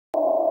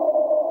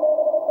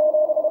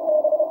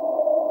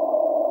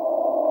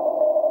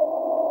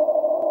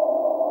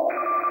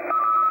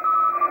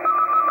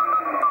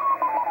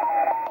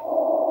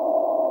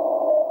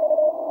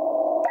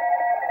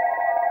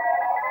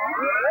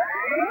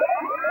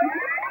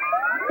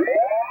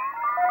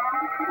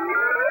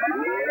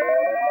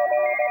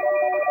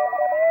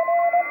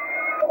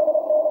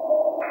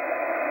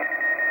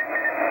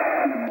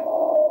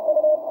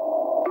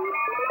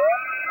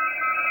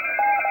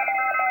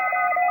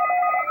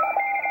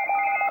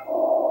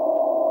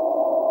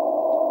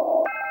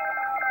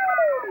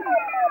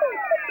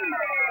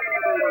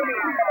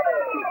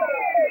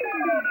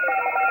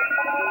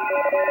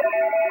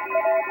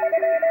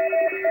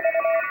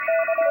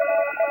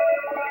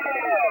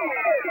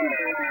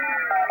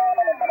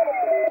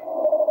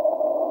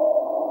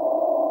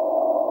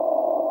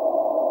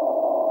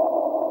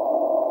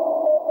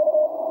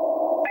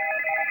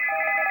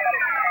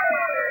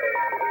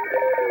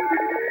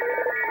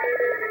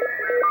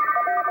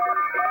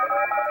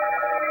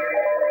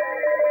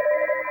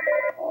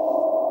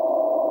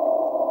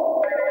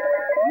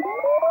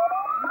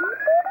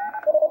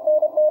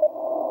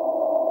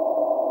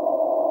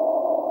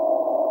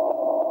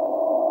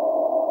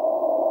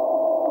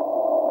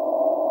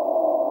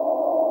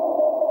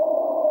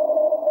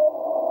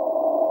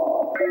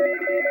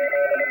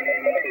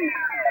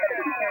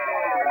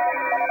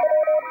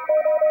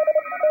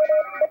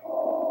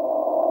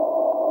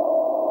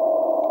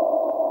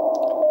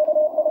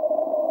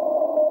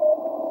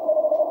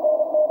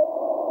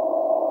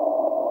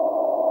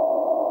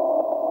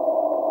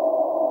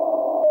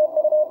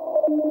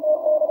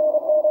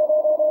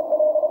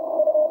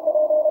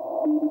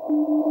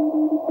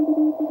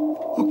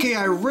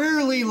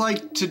rarely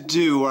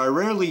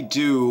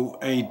do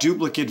a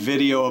duplicate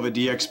video of a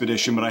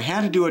DXpedition, but I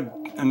had to do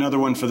another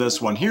one for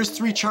this one. Here's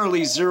 3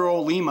 Charlie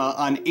 0 Lima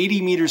on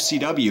 80 meters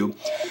CW.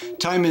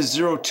 Time is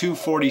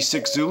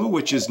 0246 Zulu,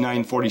 which is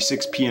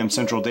 9:46 p.m.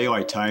 Central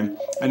Daylight Time.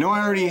 I know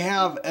I already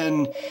have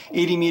an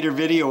 80 meter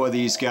video of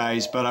these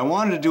guys, but I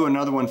wanted to do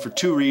another one for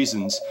 2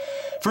 reasons.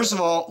 First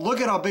of all,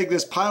 look at how big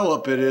this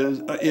pileup it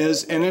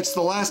is, and it's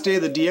the last day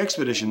of the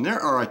DXpedition. There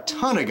are a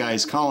ton of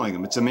guys calling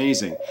them. It's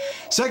amazing.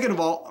 Second of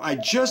all, I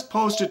just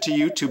posted to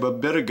YouTube a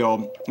bit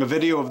ago a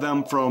video of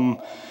them from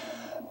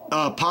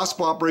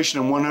possible operation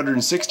on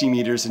 160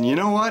 meters, and you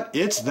know what?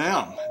 It's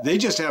them. They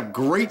just have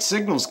great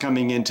signals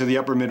coming into the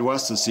upper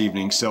Midwest this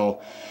evening.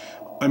 So,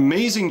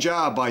 amazing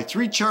job by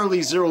 3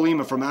 Charlie 0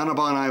 Lima from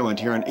Annabon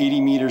Island here on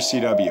 80 meters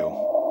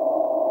CW.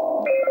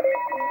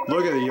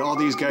 Look at all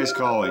these guys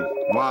calling.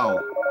 Wow.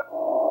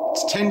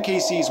 It's 10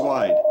 kcs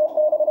wide.